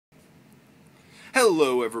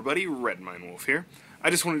Hello everybody, Redmine Wolf here. I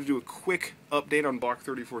just wanted to do a quick update on Block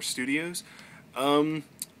 34 Studios. One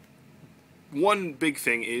big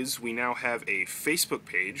thing is we now have a Facebook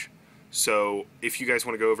page, so if you guys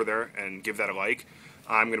want to go over there and give that a like,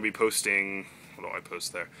 I'm going to be posting, what do I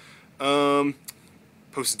post there?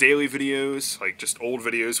 Post daily videos, like just old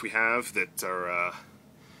videos we have that are,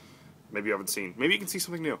 maybe you haven't seen. Maybe you can see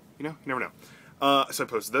something new, you know? You never know. So I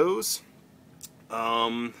post those.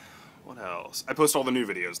 What else? I post all the new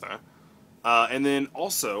videos there. And then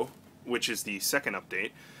also, which is the second update,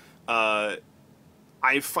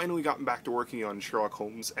 I've finally gotten back to working on Sherlock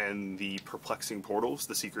Holmes and the perplexing portals,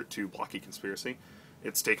 the secret to Blocky Conspiracy.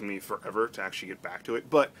 It's taken me forever to actually get back to it,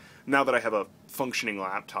 but now that I have a functioning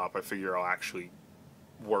laptop, I figure I'll actually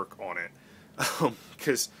work on it.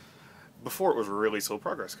 Because before it was really slow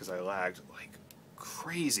progress because I lagged like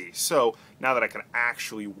crazy. So now that I can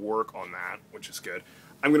actually work on that, which is good,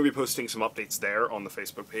 I'm going to be posting some updates there on the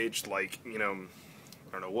Facebook page, like, you know,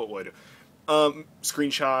 I don't know, what would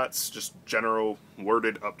screenshots, just general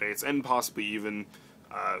worded updates, and possibly even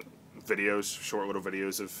videos, short little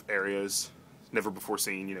videos of areas never before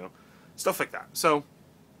seen, you know, stuff like that. So,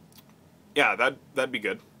 yeah, that'd be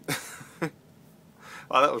good.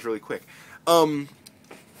 Wow, that was really quick. Oh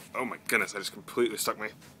my goodness, I just completely stuck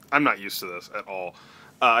my... I'm not used to this at all.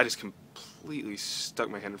 I just completely stuck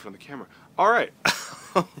my hand in front of the camera. Alright.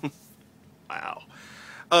 Wow.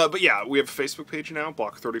 But yeah, we have a Facebook page now,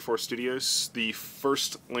 Block 34 Studios. The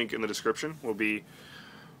first link in the description will be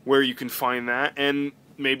where you can find that. And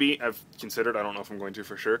maybe, I've considered, I don't know if I'm going to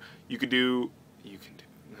for sure, no.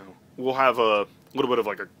 We'll have a little bit of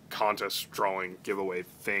like a contest drawing giveaway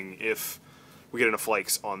thing if we get enough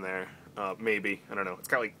likes on there. Maybe, I don't know. It's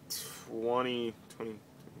got like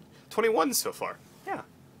 21 so far. Yeah,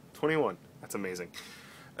 21. That's amazing.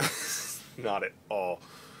 Not at all.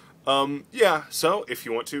 Yeah, so if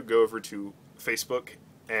you want to, go over to Facebook,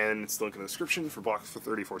 and it's the link in the description for Block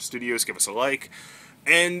 34 Studios. Give us a like,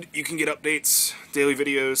 and you can get updates, daily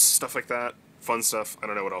videos, stuff like that. Fun stuff. I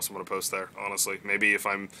don't know what else I'm going to post there, honestly. Maybe if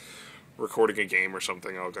I'm recording a game or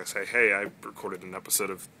something, I'll go say, hey, I recorded an episode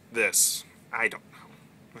of this. I don't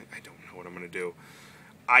know. I don't know what I'm going to do.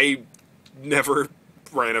 I never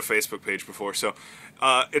ran a Facebook page before, so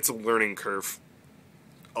it's a learning curve.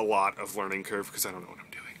 A lot of learning curve, because I don't know what I'm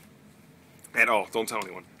doing. At all. Don't tell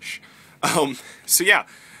anyone. Shh. So yeah.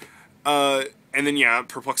 And then yeah,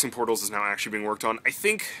 Perplexing Portals is now actually being worked on. I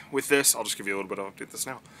think with this, I'll just give you a little bit of update this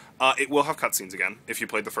now. It will have cutscenes again. If you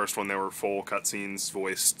played the first one, they were full cutscenes,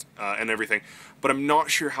 voiced, and everything. But I'm not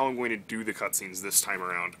sure how I'm going to do the cutscenes this time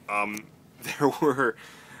around. There were...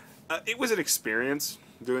 it was an experience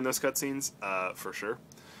doing those cutscenes, for sure.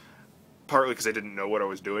 Partly because I didn't know what I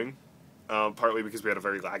was doing. Partly because we had a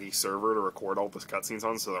very laggy server to record all the cutscenes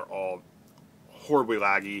on, so they're all horribly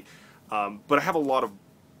laggy. But I have a lot of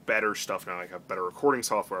better stuff now. I have better recording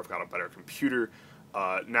software, I've got a better computer.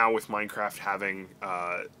 Now with Minecraft having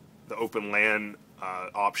the open LAN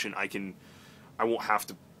option, I won't have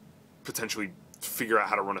to potentially figure out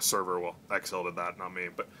how to run a server. Well, Excel did that, not me,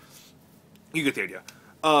 but you get the idea.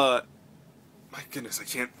 My goodness, I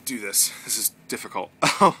can't do this. This is difficult.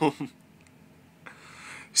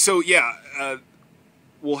 So yeah,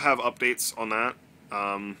 we'll have updates on that,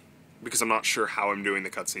 because I'm not sure how I'm doing the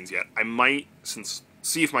cutscenes yet. I might,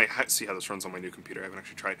 see how this runs on my new computer. I haven't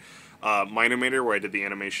actually tried. Minimator, where I did the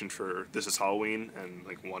animation for This Is Halloween and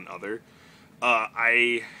like one other.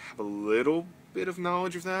 I have a little bit of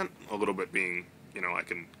knowledge of that. A little bit being, you know, I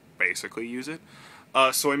can basically use it.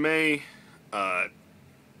 So I may, what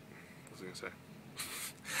was I gonna say?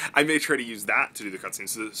 I may try to use that to do the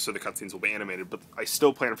cutscenes, so the cutscenes will be animated, but I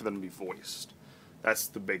still plan for them to be voiced. That's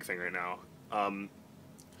the big thing right now.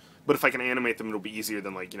 But if I can animate them, it'll be easier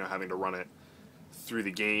than, like, you know, having to run it through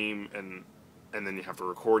the game, and then you have to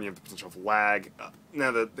record, and you have the potential of lag.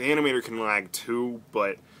 Now, the animator can lag too,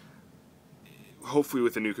 but hopefully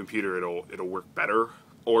with the new computer it'll work better,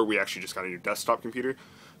 or we actually just got a new desktop computer,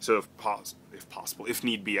 so if possible, if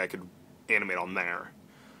need be, I could animate on there,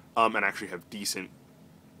 and actually have decent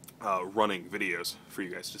running videos for you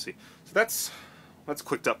guys to see. So that's a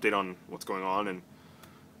quick update on what's going on, and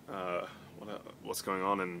what's going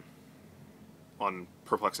on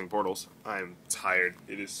Perplexing Portals. I'm tired.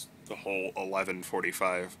 It is the whole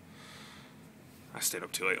 11:45. I stayed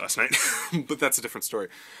up too late last night, but that's a different story.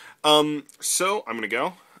 So I'm gonna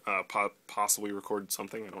go possibly record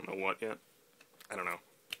something. I don't know what yet. I don't know.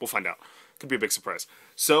 We'll find out. Could be a big surprise.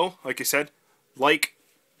 So, like I said, like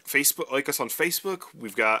us on Facebook.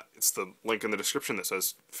 It's the link in the description that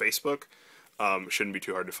says Facebook. Shouldn't be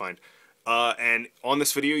too hard to find. And on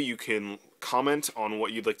this video, you can comment on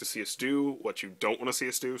what you'd like to see us do, what you don't want to see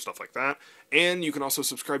us do, stuff like that. And you can also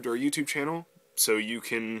subscribe to our YouTube channel so you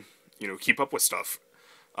can, keep up with stuff,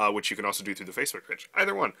 which you can also do through the Facebook page.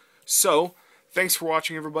 Either one. So, thanks for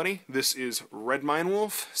watching, everybody. This is Red Mine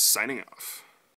Wolf, signing off.